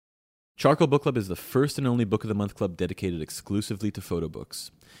Charcoal Book Club is the first and only Book of the Month club dedicated exclusively to photo books.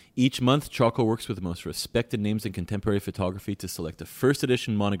 Each month, Charcoal works with the most respected names in contemporary photography to select a first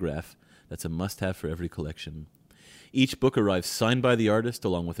edition monograph that's a must-have for every collection. Each book arrives signed by the artist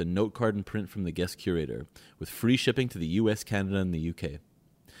along with a note card and print from the guest curator, with free shipping to the US, Canada, and the UK.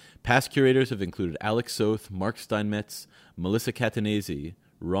 Past curators have included Alex Soth, Mark Steinmetz, Melissa Catanese,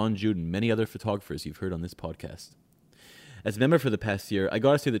 Ron Jude, and many other photographers you've heard on this podcast. As a member for the past year, I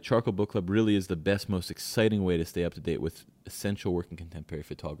gotta say that Charcoal Book Club really is the best, most exciting way to stay up to date with essential work in contemporary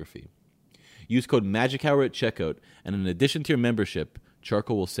photography. Use code MAGICHOUR at checkout, and in addition to your membership,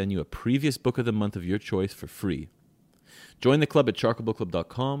 Charcoal will send you a previous book of the month of your choice for free. Join the club at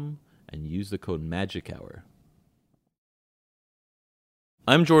charcoalbookclub.com and use the code MAGICHOUR.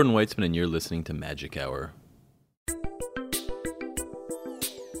 I'm Jordan Weitzman, and you're listening to Magic Hour.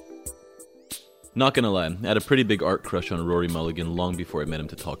 Not gonna lie, I had a pretty big art crush on Rory Mulligan long before I met him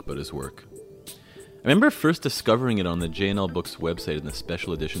to talk about his work. I remember first discovering it on the J&L Books website in the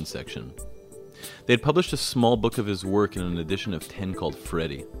special edition section. They had published a small book of his work in an edition of 10 called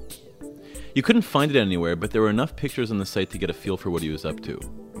Freddy. You couldn't find it anywhere, but there were enough pictures on the site to get a feel for what he was up to.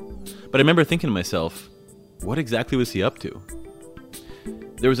 But I remember thinking to myself, what exactly was he up to?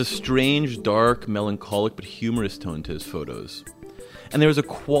 There was a strange, dark, melancholic, but humorous tone to his photos. And there was a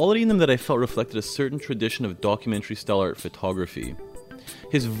quality in them that I felt reflected a certain tradition of documentary-style art photography.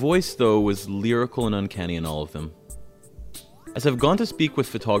 His voice, though, was lyrical and uncanny in all of them. As I've gone to speak with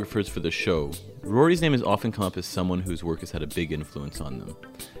photographers for the show, Rory's name has often come up as someone whose work has had a big influence on them,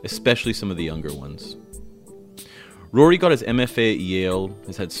 especially some of the younger ones. Rory got his MFA at Yale,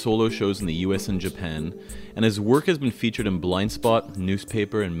 has had solo shows in the US and Japan, and his work has been featured in Blind Spot,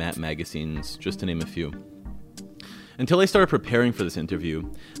 newspaper, and Map magazines, just to name a few. Until I started preparing for this interview,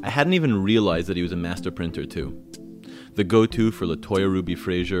 I hadn't even realized that he was a master printer too. The go-to for LaToya Ruby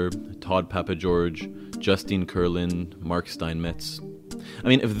Frazier, Todd Papageorge, Justine Kurland, Mark Steinmetz. I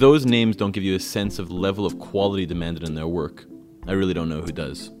mean, if those names don't give you a sense of the level of quality demanded in their work, I really don't know who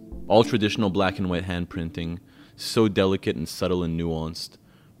does. All traditional black and white hand printing, so delicate and subtle and nuanced,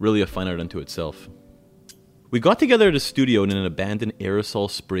 really a fine art unto itself. We got together at a studio in an abandoned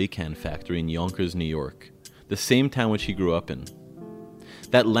aerosol spray can factory in Yonkers, New York, the same town which he grew up in.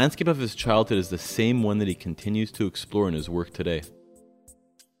 That landscape of his childhood is the same one that he continues to explore in his work today.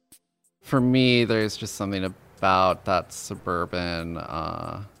 For me, there's just something about that suburban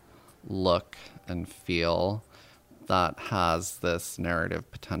look and feel that has this narrative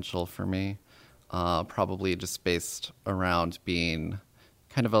potential for me. Probably just based around being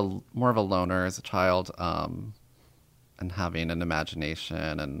kind of more of a loner as a child, and having an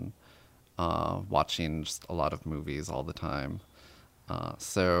imagination and watching just a lot of movies all the time.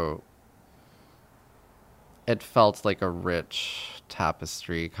 So it felt like a rich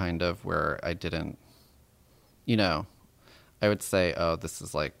tapestry kind of where I didn't, I would say, oh, this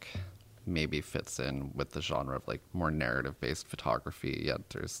is like maybe fits in with the genre of like more narrative based photography, yet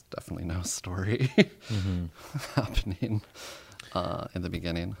there's definitely no story happening in the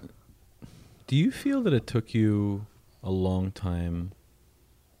beginning. Do you feel that it took you a long time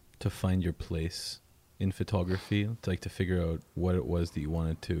to find your place in photography, to figure out what it was that you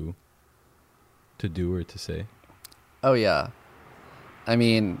wanted to do or to say? Oh yeah. I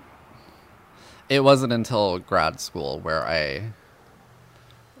mean, it wasn't until grad school where I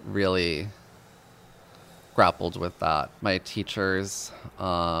really grappled with that. My teachers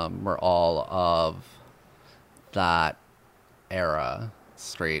were all of that era,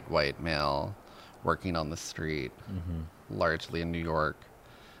 straight white male, working on the street, largely in New York.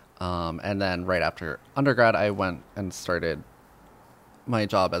 And then right after undergrad, I went and started my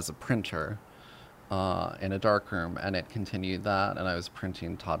job as a printer in a darkroom, and it continued that. And I was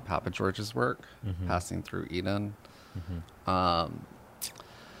printing Todd Papageorge's work, passing through Eden.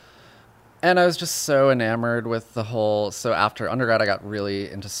 And I was just so enamored with the whole... So after undergrad, I got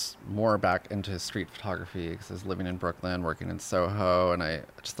really more back into street photography because I was living in Brooklyn, working in Soho, and I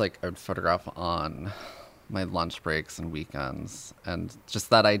would photograph on my lunch breaks and weekends. And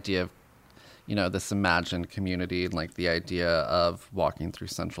just that idea of, this imagined community, and like the idea of walking through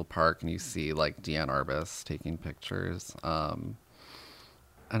Central Park and you see like Deanne Arbus taking pictures. And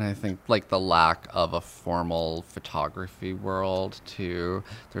I think like the lack of a formal photography world too,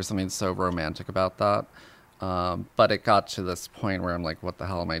 there's something so romantic about that. But it got to this point where I'm like, what the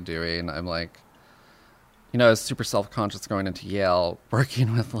hell am I doing? I'm like, I was super self-conscious going into Yale,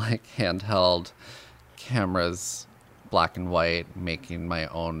 working with like handheld cameras, black and white, making my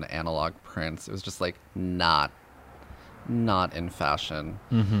own analog prints. It was just like not in fashion.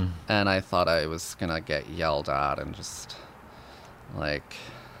 And I thought I was gonna get yelled at and just like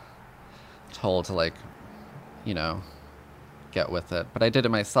told to like, you know, get with it. But I did it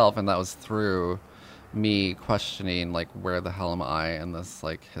myself, and that was through me questioning like, where the hell am I in this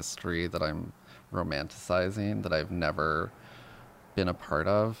like history that I'm romanticizing, that I've never been a part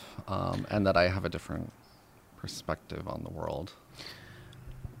of, and that I have a different perspective on the world.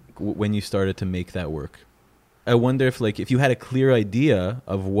 When you started to make that work, I wonder if you had a clear idea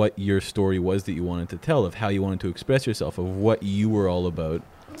of what your story was that you wanted to tell, of how you wanted to express yourself, of what you were all about,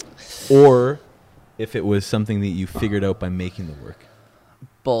 or if it was something that you figured out by making the work.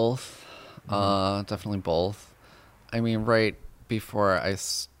 Both. Definitely both. I mean, right before I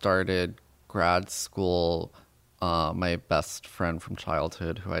started grad school, my best friend from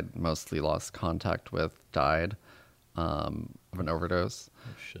childhood, who I'd mostly lost contact with, died of an overdose.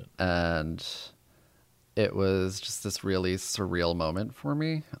 Oh, shit. And it was just this really surreal moment for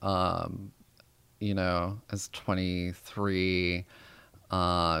me. You know, as 23,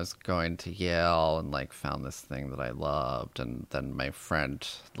 I was going to Yale and like found this thing that I loved, and then my friend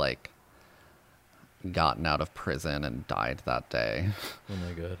like gotten out of prison and died that day. Oh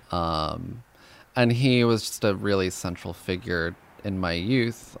my God. And he was just a really central figure in my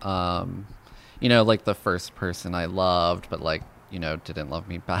youth. You know, like the first person I loved, but like, you know, didn't love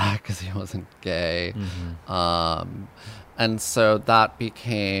me back because he wasn't gay. Mm-hmm. And so that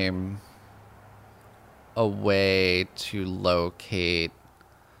became a way to locate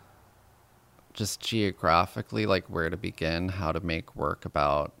just geographically, like where to begin, how to make work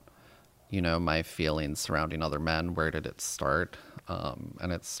about, you know, my feelings surrounding other men. Where did it start?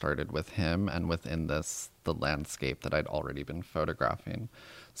 And it started with him, and within this, the landscape that I'd already been photographing.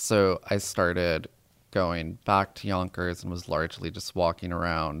 So I started going back to Yonkers and was largely just walking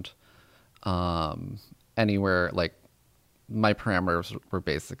around anywhere. Like my parameters were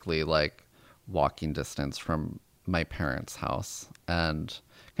basically like walking distance from my parents' house, and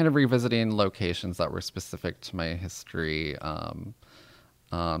kind of revisiting locations that were specific to my history,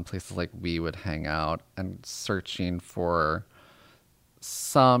 places like we would hang out, and searching for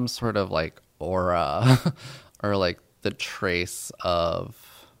some sort of like aura or like the trace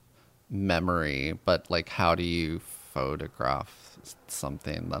of memory. But like, how do you photograph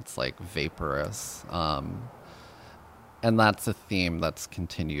something that's like vaporous? And that's a theme that's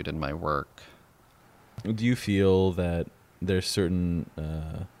continued in my work. Do you feel that there's certain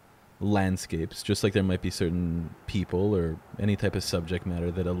landscapes, just like there might be certain people or any type of subject matter,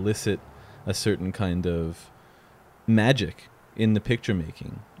 that elicit a certain kind of magic in the picture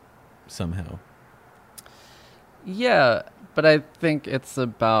making somehow? Yeah, but I think it's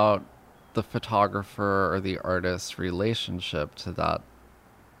about the photographer or the artist's relationship to that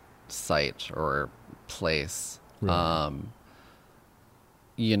site or place. Right.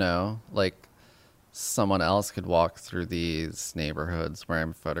 You know, like someone else could walk through these neighborhoods where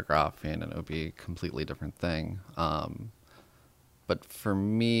I'm photographing and it would be a completely different thing. But for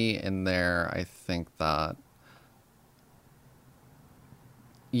me in there, I think that,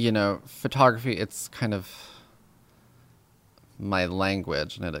 you know, photography, it's kind of my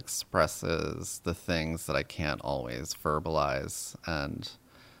language, and it expresses the things that I can't always verbalize. And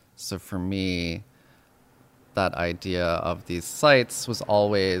so for me, that idea of these sites was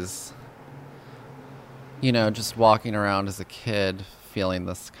always, you know, just walking around as a kid, feeling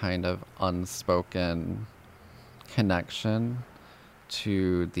this kind of unspoken connection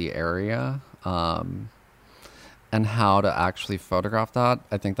to the area, and how to actually photograph that.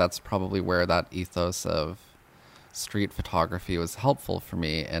 I think that's probably where that ethos of street photography was helpful for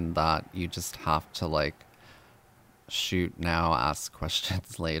me, in that you just have to like shoot now, ask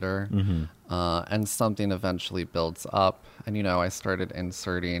questions later. Mm-hmm. And something eventually builds up. And, you know, I started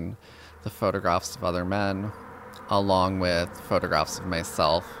inserting the photographs of other men along with photographs of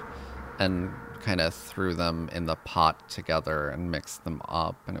myself, and kind of threw them in the pot together and mixed them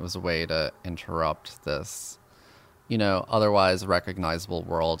up. And it was a way to interrupt this, you know, otherwise recognizable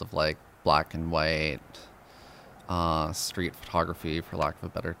world of like black and white street photography, for lack of a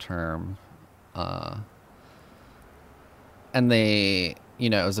better term. And they, you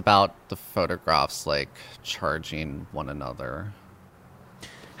know, it was about the photographs like charging one another.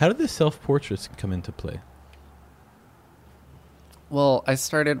 How did the self-portraits come into play? Well, I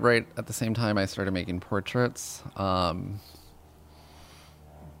started right at the same time I started making portraits. Part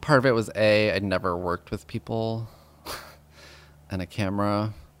of it was I'd never worked with people and a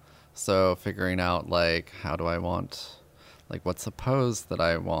camera. So figuring out like, how do I want, like, what's a pose that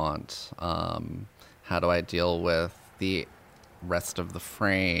I want? How do I deal with the rest of the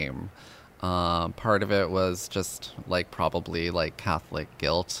frame? Part of it was just like probably like Catholic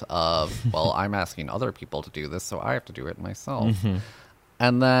guilt of, well, I'm asking other people to do this, so I have to do it myself. Mm-hmm.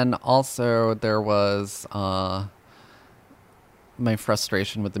 And then also there was my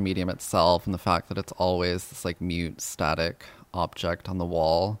frustration with the medium itself and the fact that it's always this like mute static object on the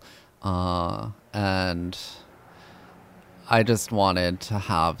wall. And I just wanted to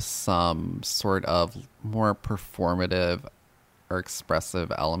have some sort of more performative or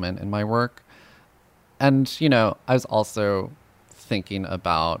expressive element in my work. And, you know, I was also thinking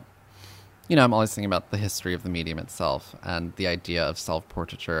about, you know, I'm always thinking about the history of the medium itself, and the idea of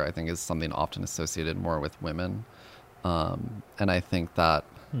self-portraiture, I think, is something often associated more with women. And I think that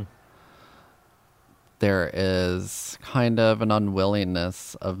there is kind of an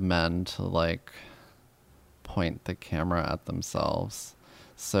unwillingness of men to, like, point the camera at themselves.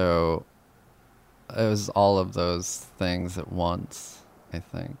 So it was all of those things at once, I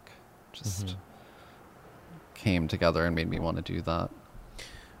think, just came together and made me want to do that.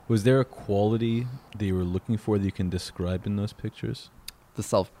 Was there a quality that you were looking for that you can describe in those pictures? The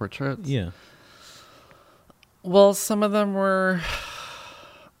self-portraits? Yeah. Well, some of them were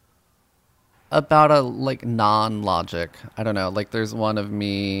about a, like, non-logic. I don't know. Like, there's one of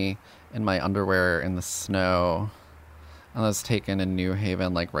me in my underwear in the snow. And I was taken in New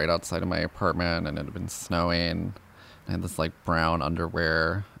Haven, like, right outside of my apartment, and it had been snowing. I had this, like, brown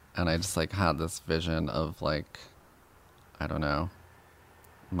underwear. And I just, like, had this vision of, like, I don't know,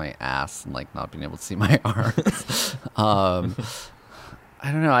 my ass and, like, not being able to see my arms.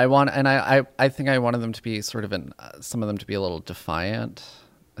 I don't know. I think I wanted them to be sort of some of them to be a little defiant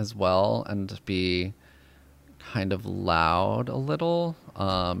as well, and to be kind of loud a little.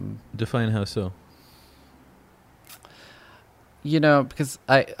 Define how so? You know, because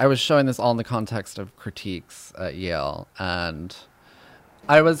I was showing this all in the context of critiques at Yale, and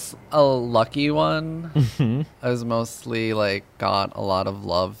I was a lucky one. I was mostly, like, got a lot of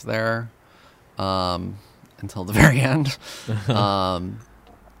love there until the very end.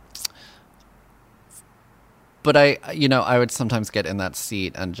 But I would sometimes get in that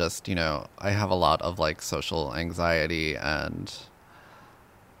seat and just, you know, I have a lot of, like, social anxiety, and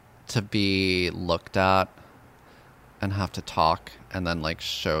to be looked at and have to talk and then, like,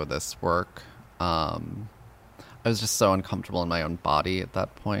 show this work. I was just so uncomfortable in my own body at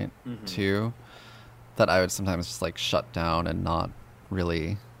that point, too, that I would sometimes just, like, shut down and not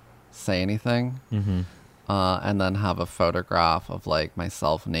really say anything. And then have a photograph of, like,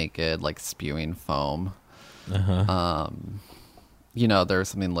 myself naked, like, spewing foam. You know, there's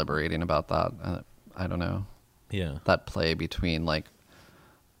something liberating about that. I don't know. Yeah. That play between, like,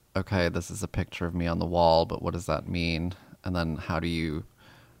 okay, this is a picture of me on the wall, but what does that mean? And then how do you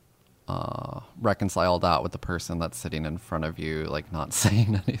reconcile that with the person that's sitting in front of you, like, not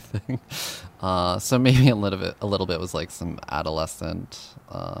saying anything? So maybe a little bit was, like, some adolescent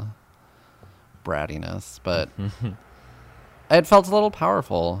brattiness, but it felt a little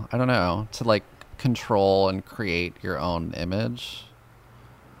powerful. I don't know, to, like, control and create your own image.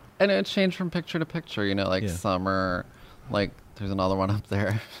 And it changed from picture to picture, you know, like, summer, like, there's another one up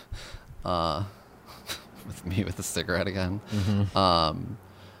there with me with a cigarette again.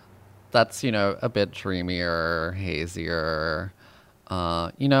 That's, you know, a bit dreamier, hazier,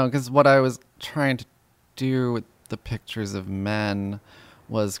 you know, because what I was trying to do with the pictures of men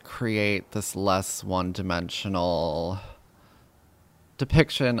was create this less one-dimensional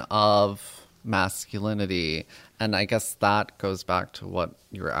depiction of masculinity. And I guess that goes back to what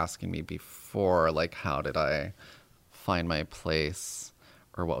you were asking me before, like, how did I find my place,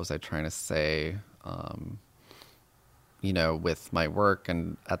 or what was I trying to say, you know, with my work.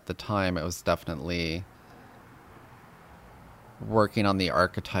 And at the time, it was definitely working on the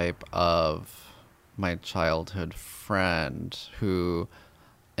archetype of my childhood friend who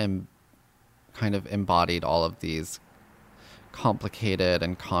kind of embodied all of these complicated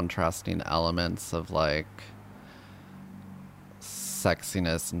and contrasting elements of, like,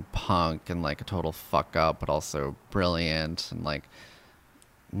 sexiness and punk, and, like, a total fuck up but also brilliant, and, like,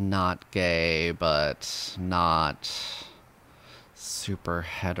 not gay but not super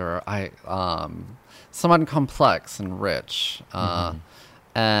hetero. Someone complex and rich.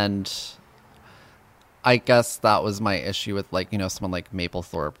 And I guess that was my issue with, like, you know, someone like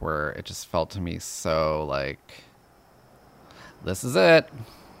Mapplethorpe, where it just felt to me so, like, this is it.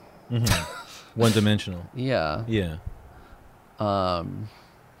 One-dimensional. Yeah. Yeah.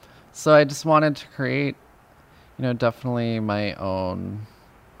 So I just wanted to create, you know, definitely my own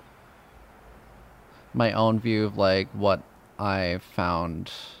view of, like, what I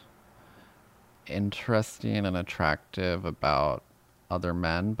found interesting and attractive about other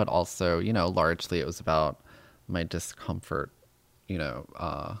men, but also, you know, largely it was about my discomfort, you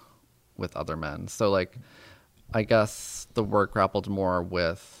know, with other men. So, like, I guess the work grappled more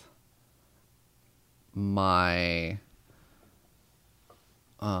with my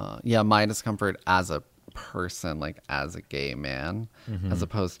my discomfort as a person, like as a gay man, as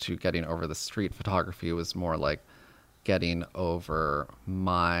opposed to getting over the street photography was more like getting over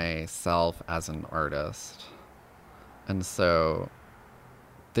myself as an artist. And so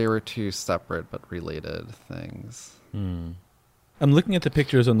they were two separate but related things. I'm looking at the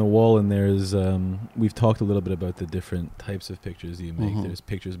pictures on the wall, and there's we've talked a little bit about the different types of pictures you make. There's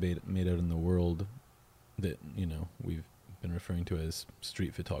pictures made out in the world that, you know, we've been referring to as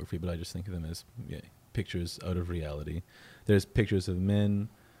street photography, but I just think of them as pictures out of reality. There's pictures of men,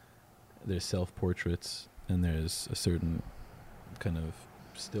 there's self-portraits, and there's a certain kind of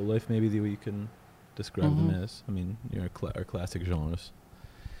still life maybe the way you can describe them as. I mean, our classic genres.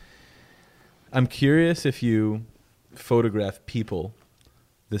 I'm curious if you photograph people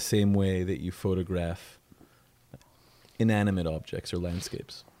the same way that you photograph inanimate objects or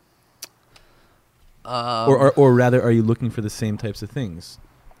landscapes. Or rather, are you looking for the same types of things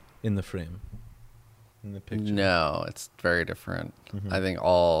in the frame, in the picture? No, it's very different. I think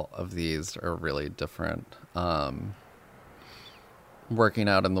all of these are really different. Working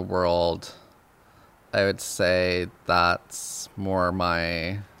out in the world, I would say that's more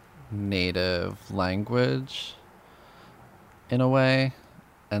my native language in a way,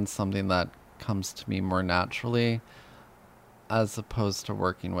 and something that comes to me more naturally, as opposed to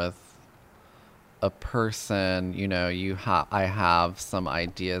working with a person. You know, I have some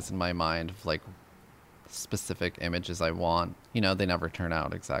ideas in my mind of like specific images I want. You know, they never turn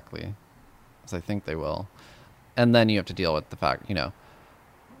out exactly as I think they will. And then you have to deal with the fact, you know,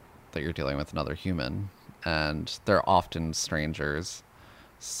 that you're dealing with another human, and they're often strangers.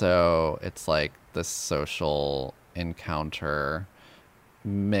 So it's like this social encounter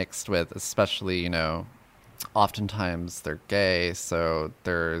mixed with, especially, you know, oftentimes they're gay, so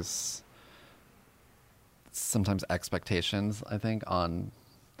there's sometimes expectations, I think, on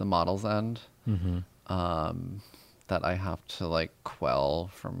the model's end that I have to like quell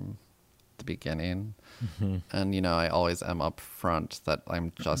from the beginning. And, you know, I always am up front that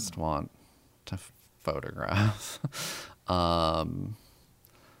I just want to photograph.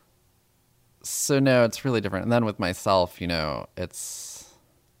 So no, it's really different. And then with myself, you know, it's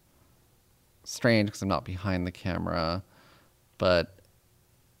strange because I'm not behind the camera, but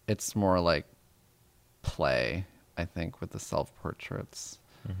it's more like play, I think, with the self-portraits.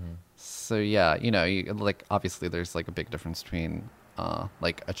 So yeah, you know, like obviously there's like a big difference between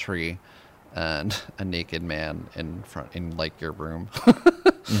like a tree and a naked man in front in like your room.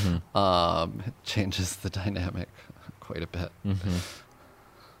 It changes the dynamic quite a bit.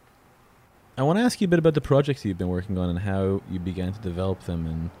 I want to ask you a bit about the projects you've been working on and how you began to develop them,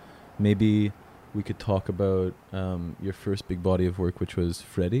 and maybe we could talk about your first big body of work, which was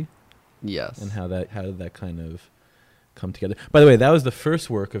Freddie. Yes. And how did that kind of come together? By the way, that was the first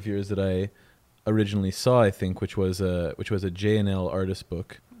work of yours that I originally saw, I think, which was a J&L artist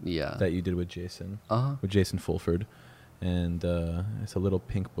book. Yeah. That you did with Jason Fulford, and it's a little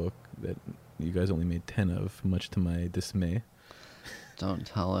pink book that you guys only made 10 of, much to my dismay. Don't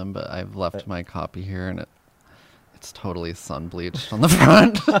tell him, but I've left my copy here, and it's totally sun bleached on the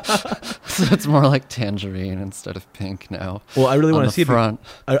front. So it's more like tangerine instead of pink now. Well, I really want to see it.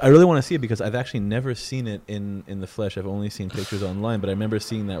 I really want to see it because I've actually never seen it in the flesh. I've only seen pictures online, but I remember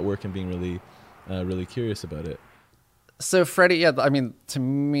seeing that work and being really curious about it. So Freddie, yeah, I mean, to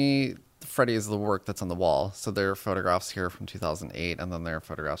me, Freddie is the work that's on the wall. So there are photographs here from 2008, and then there are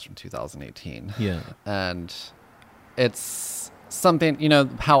photographs from 2018. Yeah. And it's something, you know,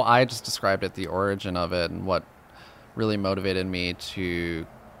 how I just described it, the origin of it, and what really motivated me to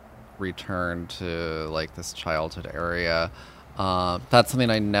return to like this childhood area. That's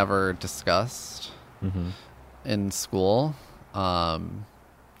something I never discussed in school,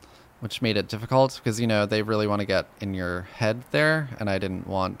 which made it difficult because, you know, they really want to get in your head there, and I didn't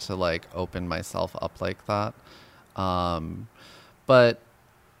want to like open myself up like that. But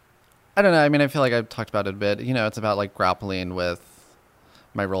I don't know. I mean, I feel like I've talked about it a bit. You know, it's about like grappling with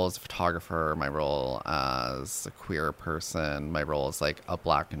my role as a photographer, my role as a queer person, my role as like a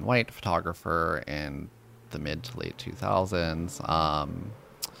black and white photographer in the mid to late 2000s.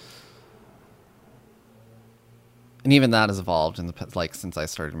 And even that has evolved in like since I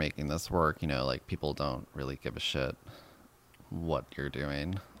started making this work. You know, like people don't really give a shit what you're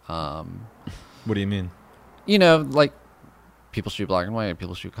doing. What do you mean? You know, like people shoot black and white,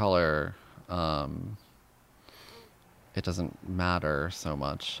 people shoot color. It doesn't matter so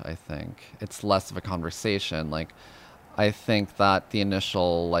much, I think. It's less of a conversation. Like, I think that the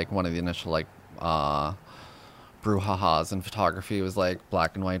initial, like, one of the initial, like, brouhahas in photography. It was like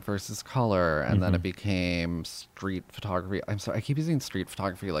black and white versus color, and then it became street photography. I'm sorry, I keep using street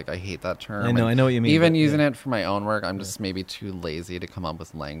photography. Like, I hate that term. I know what you mean. Even using it for my own work, I'm just maybe too lazy to come up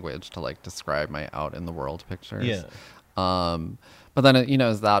with language to like describe my out in the world pictures. Yeah. But then,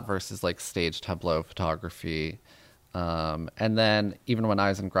 is that versus like stage tableau photography. And then even when I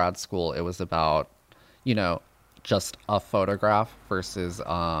was in grad school, it was about, just a photograph versus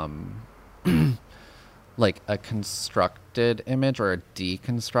like a constructed image or a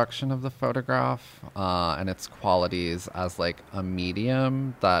deconstruction of the photograph and its qualities as like a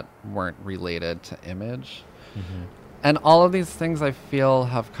medium that weren't related to image. And all of these things I feel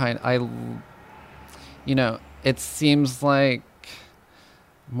have it seems like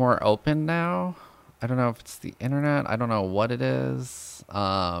more open now. I don't know if it's the internet. I don't know what it is.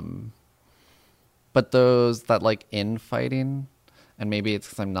 But those that like infighting, and maybe it's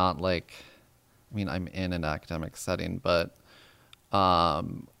because I'm not like, I'm in an academic setting, but I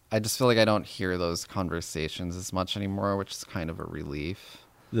just feel like I don't hear those conversations as much anymore, which is kind of a relief.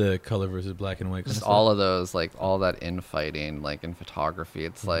 The color versus black and white. Just all of those, like all that infighting, like in photography,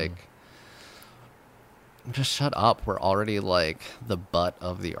 it's like, just shut up. We're already like the butt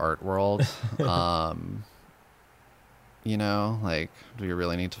of the art world. Like, do we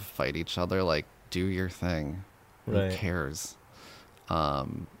really need to fight each other? Like, do your thing. Right. Who cares?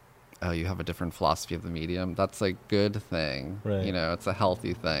 You have a different philosophy of the medium. That's a good thing. Right. It's a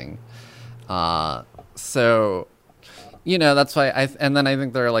healthy thing. So, that's why and then I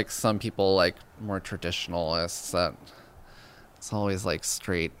think there are like some people like more traditionalists that it's always like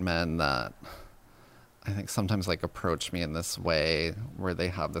straight men that I think sometimes like approach me in this way where they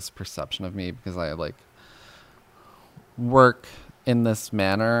have this perception of me because I like work in this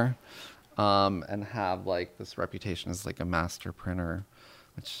manner and have like this reputation as like a master printer,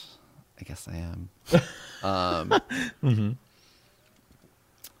 which I guess I am.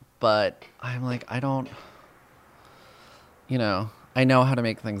 But I'm like, I don't, I know how to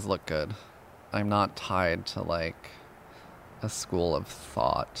make things look good. I'm not tied to like a school of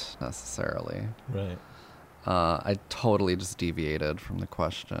thought necessarily. Right. I totally just deviated from the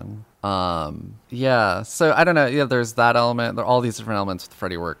question. Yeah, so I don't know. Yeah, there's that element. There are all these different elements with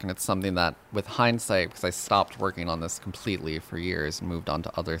Freddie work, and it's something that, with hindsight, because I stopped working on this completely for years and moved on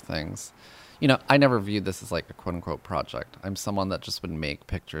to other things, I never viewed this as like a quote-unquote project. I'm someone that just would make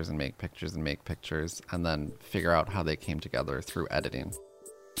pictures and make pictures and make pictures and then figure out how they came together through editing.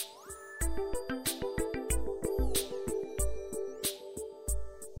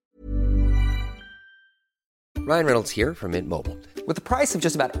 Ryan Reynolds here from Mint Mobile. With the price of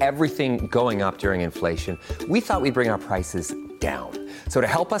just about everything going up during inflation, we thought we'd bring our prices down. So to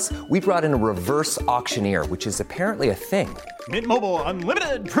help us, we brought in a reverse auctioneer, which is apparently a thing. Mint Mobile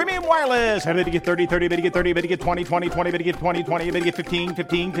Unlimited Premium Wireless. How to get 30, 30, bit to get 30, bit to get 20, 20, 20, bit to get 20, 20, bit to get 15,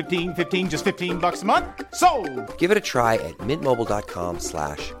 15, 15, 15, just $15 a month? Sold! Give it a try at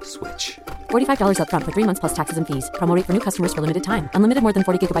mintmobile.com/switch. $45 up front for 3 months plus taxes and fees. Promo rate for new customers for limited time. Unlimited more than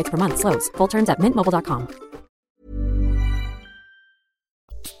 40 gigabytes per month. Slows full terms at mintmobile.com.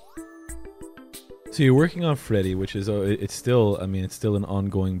 So you're working on Freddie, which is it's still an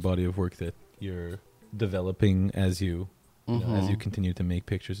ongoing body of work that you're developing as you continue to make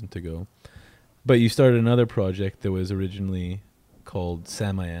pictures and to go. But you started another project that was originally called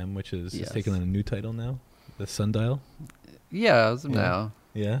Sam I Am, which is it's taken on a new title now, the Sundial. Yeah, as of now.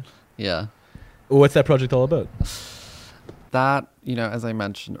 Yeah. Yeah. What's that project all about? That, as I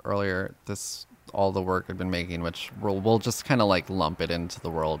mentioned earlier, all the work I've been making, which we'll just kind of like lump it into the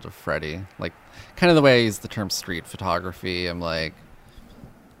world of Freddie. Like, kind of the way I use the term street photography, I'm like,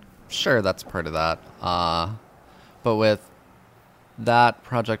 sure, that's part of that. But with that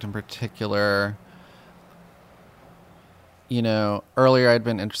project in particular, earlier I'd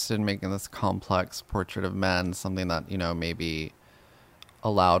been interested in making this complex portrait of men, something that, maybe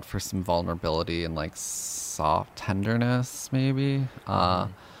allowed for some vulnerability and like soft tenderness, maybe.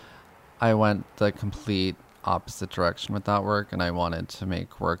 I went the complete opposite direction with that work, and I wanted to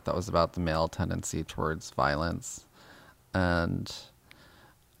make work that was about the male tendency towards violence. And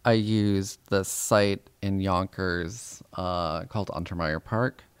I used the site in Yonkers called Untermeyer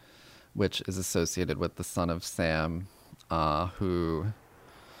Park, which is associated with the son of Sam, who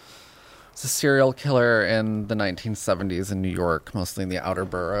was a serial killer in the 1970s in New York, mostly in the outer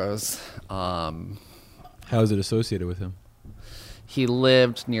boroughs. How is it associated with him? He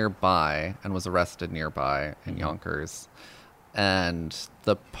lived nearby and was arrested nearby in Yonkers. And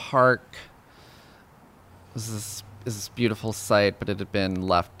the park was this beautiful site, but it had been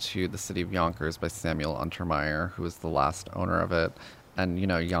left to the city of Yonkers by Samuel Untermeyer, who was the last owner of it. And,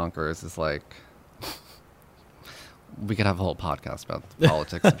 Yonkers is like we could have a whole podcast about the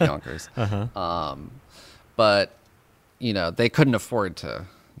politics of Yonkers. But, you know, they couldn't afford to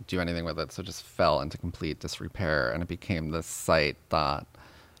do anything with it, so it just fell into complete disrepair, and it became this site that,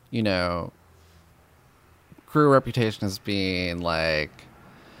 you know, grew a reputation as being like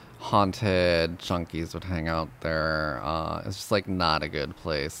haunted, junkies would hang out there. It's just like not a good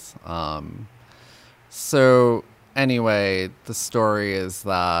place. So anyway, the story is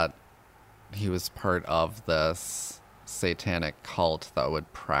that he was part of this satanic cult that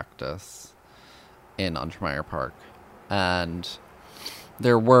would practice in Untermeyer Park. And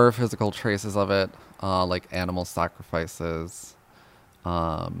there were physical traces of it, like animal sacrifices,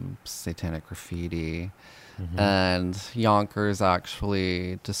 satanic graffiti. And Yonkers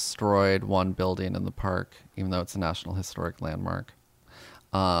actually destroyed one building in the park, even though it's a National Historic Landmark,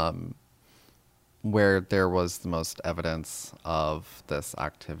 where there was the most evidence of this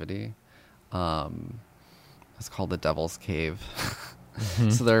activity. It's called the Devil's Cave.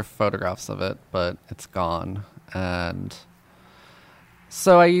 So there are photographs of it, but it's gone. And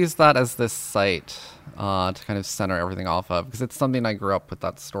so I use that as this site to kind of center everything off of, because it's something I grew up with,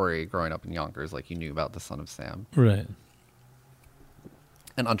 that story growing up in Yonkers. Like, you knew about the Son of Sam. Right.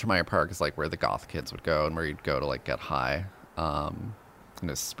 And Untermeyer Park is like where the goth kids would go and where you'd go to like get high. And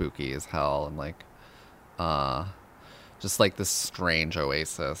it's spooky as hell, and like just like this strange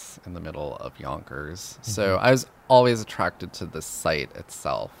oasis in the middle of Yonkers. So I was always attracted to the site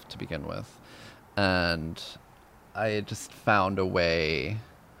itself to begin with. And I just found a way,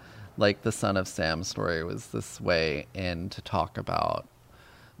 like the Son of Sam story was this way in to talk about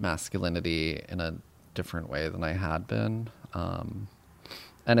masculinity in a different way than I had been.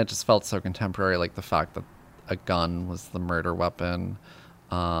 And it just felt so contemporary, like the fact that a gun was the murder weapon.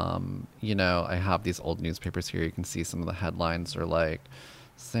 You know, I have these old newspapers here. You can see some of the headlines are like,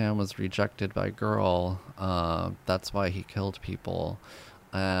 Sam was rejected by girl. That's why he killed people.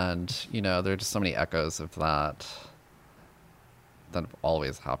 And, you know, there are just so many echoes of that have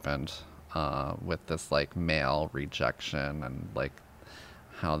always happened with this, like, male rejection, and, like,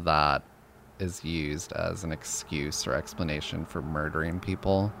 how that is used as an excuse or explanation for murdering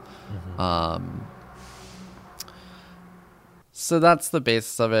people. So that's the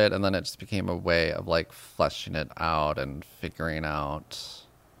basis of it, and then it just became a way of, like, fleshing it out and figuring out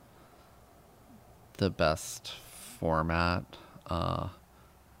the best format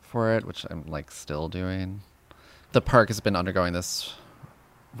for it, which I'm, like, still doing. The park has been undergoing this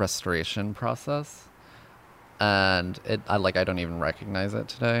restoration process, and I don't even recognize it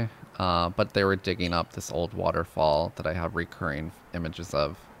today. But they were digging up this old waterfall that I have recurring images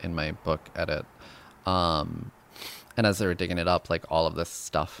of in my book edit. And as they were digging it up, like, all of this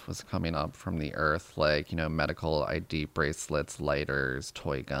stuff was coming up from the earth, like, you know, medical ID bracelets, lighters,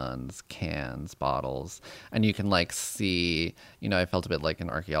 toy guns, cans, bottles. And you can, like, see, you know, I felt a bit like an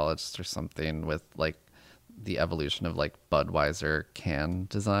archaeologist or something with, like, the evolution of, like, Budweiser can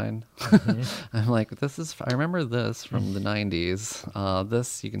design. I'm like, I remember this from the 90s.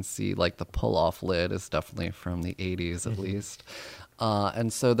 This, you can see, like, the pull-off lid is definitely from the 80s at least.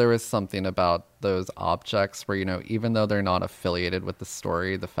 And so there was something about those objects where, you know, even though they're not affiliated with the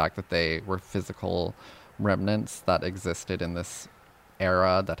story, the fact that they were physical remnants that existed in this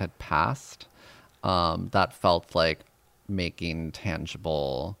era that had passed, that felt like making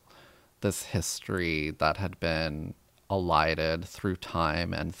tangible this history that had been elided through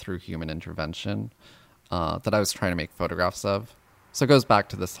time and through human intervention, that I was trying to make photographs of. So it goes back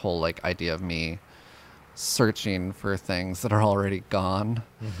to this whole, like, idea of me searching for things that are already gone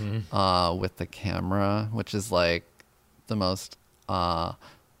with the camera, which is, like, the most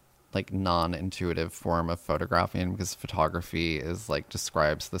like non-intuitive form of photographing, because photography is, like,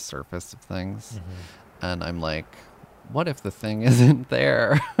 describes the surface of things. And I'm like, what if the thing isn't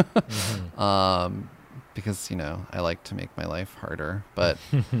there? Because, you know, I like to make my life harder. But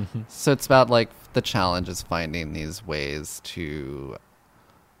so it's about, like, the challenge is finding these ways to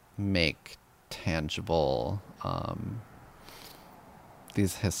make tangible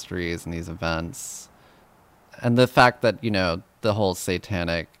these histories and these events. And the fact that, you know, the whole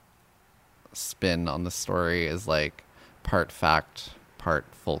satanic spin on the story is, like, part fact, part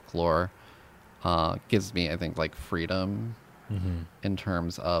folklore, gives me, I think, like, freedom in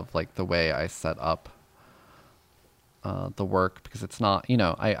terms of, like, the way I set up the work, because it's not, you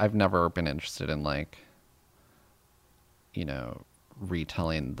know, I've never been interested in, like, you know,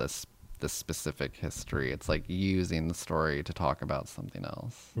 retelling this specific history. It's like using the story to talk about something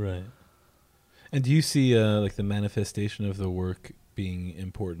else. Right. And do you see like the manifestation of the work being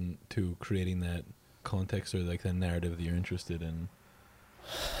important to creating that context, or like that narrative that you're interested in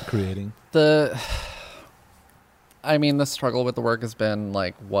creating? I mean, the struggle with the work has been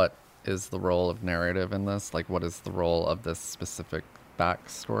like, what is the role of narrative in this? Like, what is the role of this specific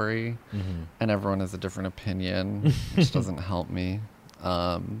backstory? And everyone has a different opinion, which doesn't help me.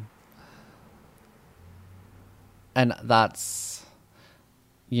 And that's,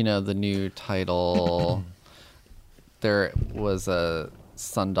 the new title. There was a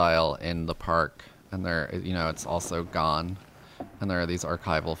sundial in the park, and there, it's also gone. And there are these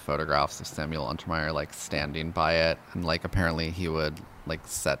archival photographs of Samuel Untermeyer, like, standing by it. And, like, apparently he would, like,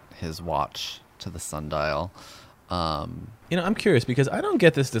 set his watch to the sundial. I'm curious because I don't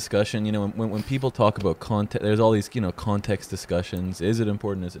get this discussion. When people talk about context, there's all these, context discussions. Is it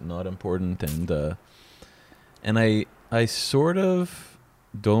important? Is it not important? And I sort of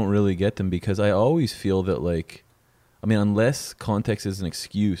don't really get them because I always feel that, like, unless context is an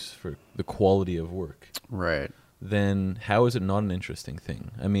excuse for the quality of work. Right. Then how is it not an interesting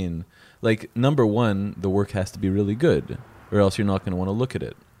thing? Like, number one, the work has to be really good, or else you're not going to want to look at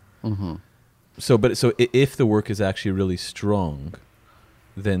it. Mm-hmm. So if the work is actually really strong,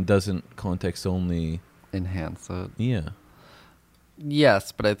 then doesn't context only enhance it? Yeah.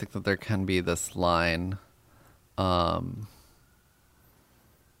 Yes, but I think that there can be this line,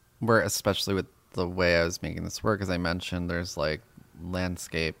 where, especially with the way I was making this work, as I mentioned, there's like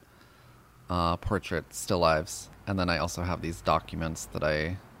landscape, portrait, still lives, and then I also have these documents that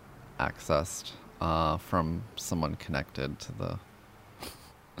I accessed from someone connected to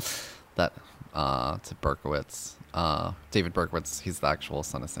to Berkowitz, David Berkowitz. He's the actual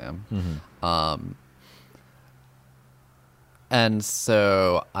son of Sam. Mm-hmm. And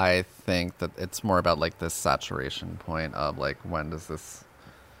so I think that it's more about like this saturation point of like, when does this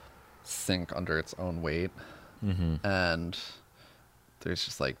sink under its own weight? Mm-hmm. And there's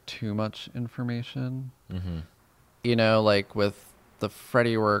just like too much information. Mm-hmm. Like with the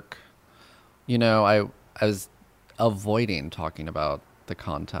Freddie work, I was avoiding talking about the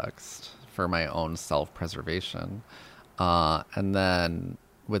context for my own self-preservation. And then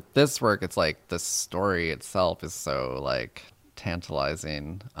with this work, it's like the story itself is so like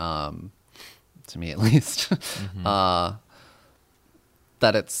tantalizing, to me at least, Mm-hmm.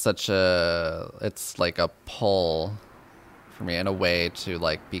 that it's like a pull for me in a way to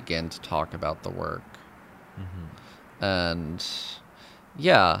like begin to talk about the work. Mm-hmm. And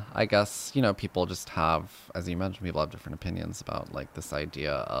yeah, I guess, people just have, as you mentioned, people have different opinions about like this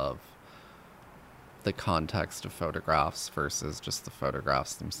idea of the context of photographs versus just the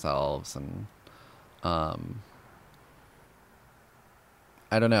photographs themselves. And I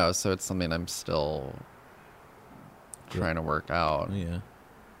don't know. So it's something I'm still trying to work out. Yeah.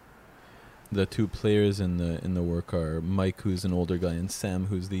 The two players in the work are Mike, who's an older guy, and Sam,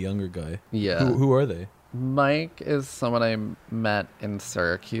 who's the younger guy. Yeah. Who are they? Mike is someone I met in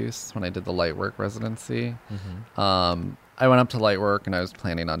Syracuse when I did the Lightwork residency. Mm-hmm. I went up to Lightwork and I was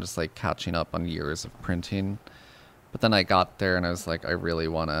planning on just like catching up on years of printing. But then I got there and I was like, I really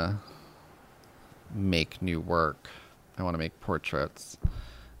want to make new work. I want to make portraits.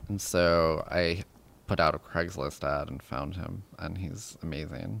 And so I put out a Craigslist ad and found him, and he's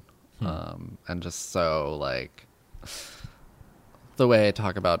amazing. And just so like, the way I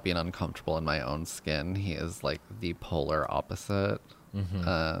talk about being uncomfortable in my own skin, he is like the polar opposite. Mm-hmm.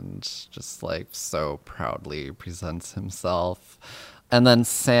 And just like so proudly presents himself. And then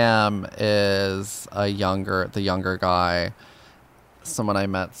Sam is the younger guy, someone I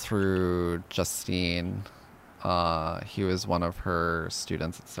met through Justine. He was one of her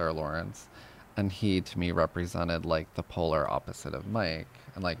students at Sarah Lawrence, and he to me represented like the polar opposite of Mike,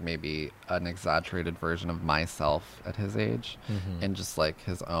 and like maybe an exaggerated version of myself at his age, Mm-hmm. and just like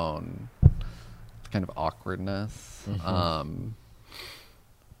his own kind of awkwardness. Mm-hmm.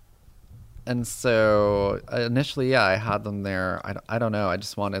 And so initially, yeah, I had them there. I don't know. I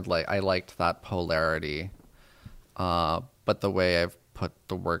just wanted I liked that polarity. But the way I've put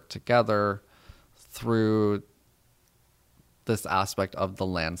the work together through this aspect of the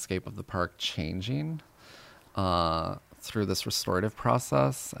landscape of the park changing, through this restorative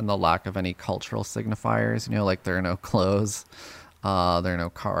process and the lack of any cultural signifiers, like there are no clothes, there are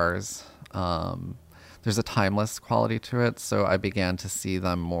no cars. There's a timeless quality to it. So I began to see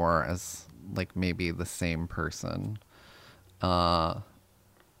them more as like maybe the same person. And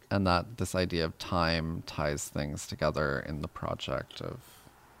that this idea of time ties things together in the project of,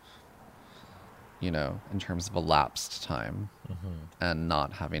 in terms of elapsed time, Mm-hmm. and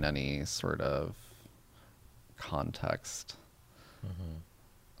not having any sort of context,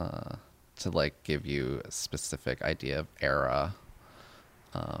 Mm-hmm. to like give you a specific idea of era.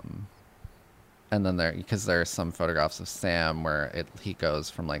 And then because there are some photographs of Sam where he goes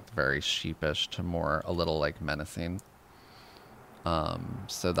from like very sheepish to more a little like menacing.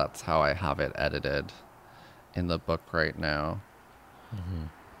 So that's how I have it edited in the book right now. Mm-hmm.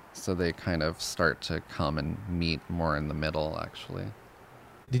 So they kind of start to come and meet more in the middle, actually.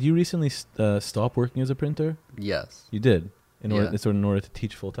 Did you recently stop working as a printer? Yes. You did? In order to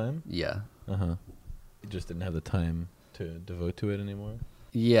teach full time? Yeah. Uh-huh. You just didn't have the time to devote to it anymore?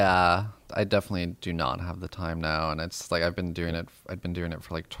 Yeah, I definitely do not have the time now, and it's like I've been doing it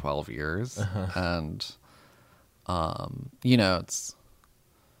for like 12 years, and it's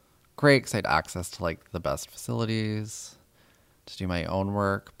great because I had access to like the best facilities to do my own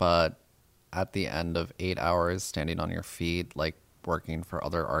work, but at the end of 8 hours standing on your feet, like working for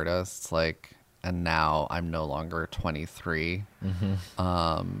other artists, and now I'm no longer 23,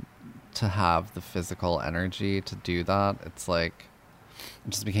 to have the physical energy to do that, it's like.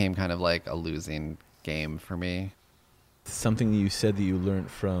 It just became kind of like a losing game for me. Something you said that you learned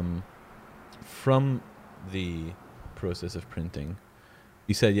from the process of printing.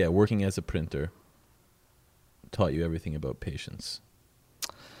 You said, working as a printer taught you everything about patience.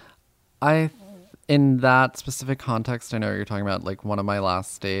 In that specific context, I know what you're talking about. Like one of my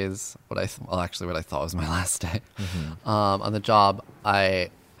last days, what I thought was my last day on the job, I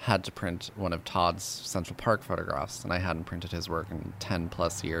had to print one of Todd's Central Park photographs, and I hadn't printed his work in 10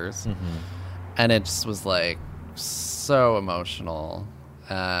 plus years. And it just was like so emotional.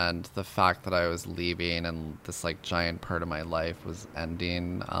 And the fact that I was leaving and this like giant part of my life was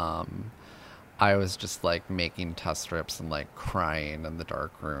ending, I was just like making test strips and like crying in the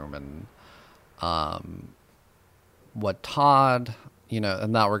dark room. And what Todd,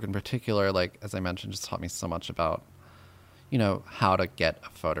 and that work in particular, like as I mentioned, just taught me so much about how to get a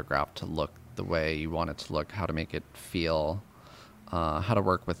photograph to look the way you want it to look, how to make it feel, how to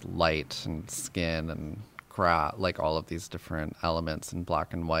work with light and skin and like all of these different elements in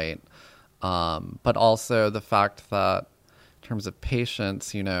black and white. But also the fact that in terms of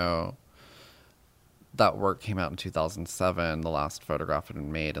patience, that work came out in 2007. The last photograph had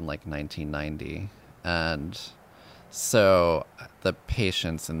been made in like 1990. And so the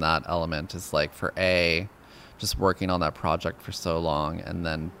patience in that element is like for just working on that project for so long, and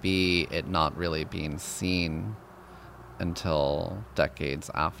then B, it not really being seen until decades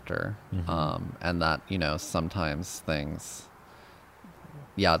after. And that, sometimes things,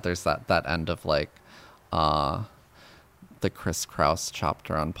 there's that end of like the Chris Kraus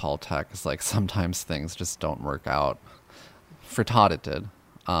chapter on Paul Tech is like sometimes things just don't work out. For Todd it did.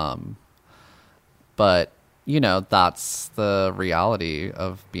 But, that's the reality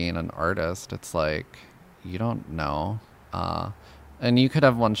of being an artist. It's like, you don't know. And you could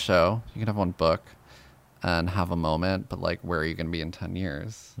have one show, you could have one book and have a moment, but like, where are you going to be in 10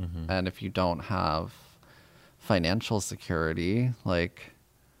 years? And if you don't have financial security, like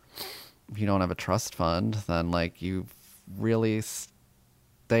if you don't have a trust fund, then like you really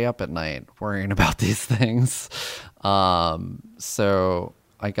stay up at night worrying about these things. So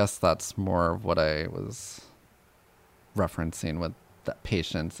I guess that's more of what I was referencing with that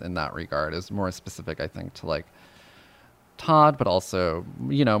patience in that regard is more specific, I think, to like Todd, but also,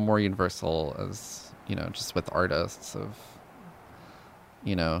 more universal as, just with artists of,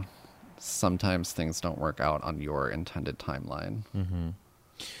 sometimes things don't work out on your intended timeline.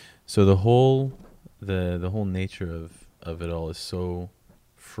 So the whole nature of it all is so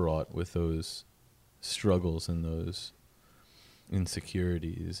fraught with those struggles and those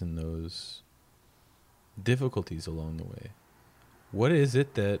insecurities and those difficulties along the way. What is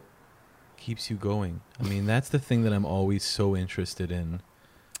it that keeps you going? I mean, that's the thing that I'm always so interested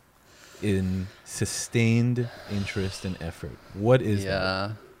in sustained interest and effort. What is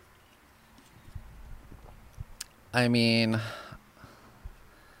that? I mean,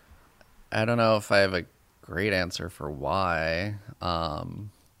 I don't know if I have a great answer for why. Well,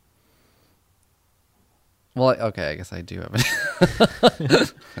 okay, I guess I do have it.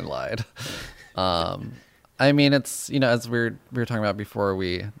 I lied. I mean, it's, as we were talking about before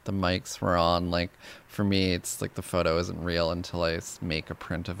the mics were on, like, for me, it's like the photo isn't real until I make a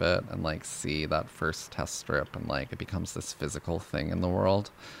print of it and, like, see that first test strip and, like, it becomes this physical thing in the world.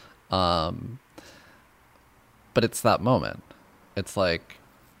 But it's that moment. It's like,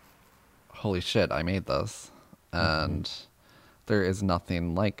 holy shit, I made this. And there is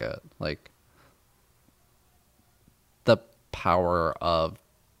nothing like it. Like, the power of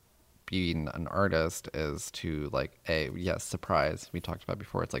being an artist is to like surprise. We talked about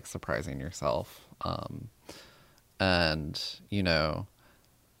before, it's like surprising yourself. And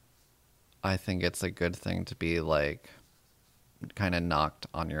I think it's a good thing to be like kind of knocked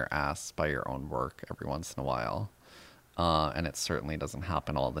on your ass by your own work every once in a while. And it certainly doesn't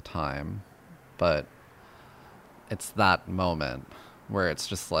happen all the time. But it's that moment where it's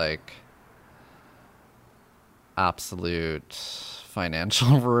just like absolute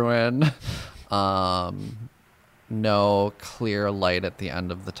financial ruin. No clear light at the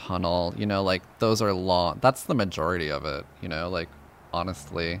end of the tunnel. You know, like those are long. That's the majority of it, you know, like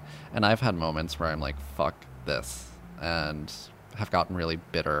honestly. And I've had moments where I'm like, fuck this, and have gotten really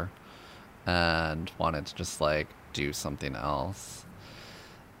bitter and wanted to just like do something else.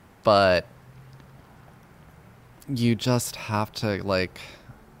 But you just have to like,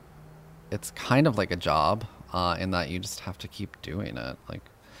 it's kind of like a job in that you just have to keep doing it. Like,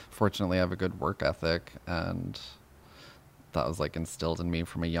 fortunately, I have a good work ethic, and that was like instilled in me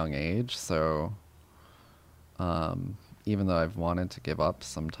from a young age. So even though I've wanted to give up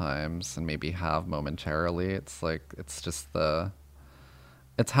sometimes and maybe have momentarily, it's like, it's just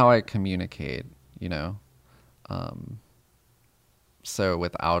it's how I communicate, you know? So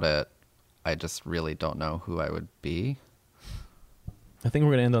without it, I just really don't know who I would be. I think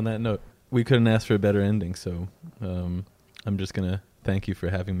we're going to end on that note. We couldn't ask for a better ending, so I'm just going to thank you for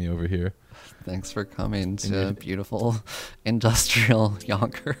having me over here. Thanks for coming to beautiful industrial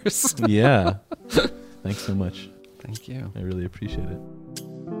Yonkers. Yeah. Thanks so much. Thank you. I really appreciate it.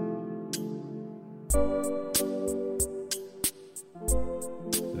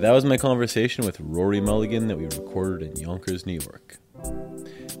 That was my conversation with Rory Mulligan that we recorded in Yonkers, New York.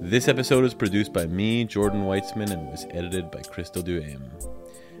 This episode was produced by me, Jordan Weitzman, and was edited by Crystal Duame.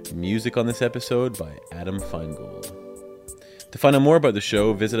 Music on this episode by Adam Feingold. To find out more about the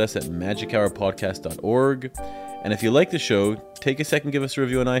show, visit us at magichourpodcast.org. And if you like the show, take a second, give us a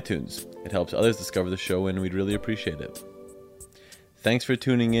review on iTunes. It helps others discover the show, and we'd really appreciate it. Thanks for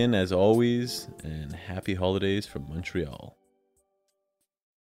tuning in, as always, and happy holidays from Montreal.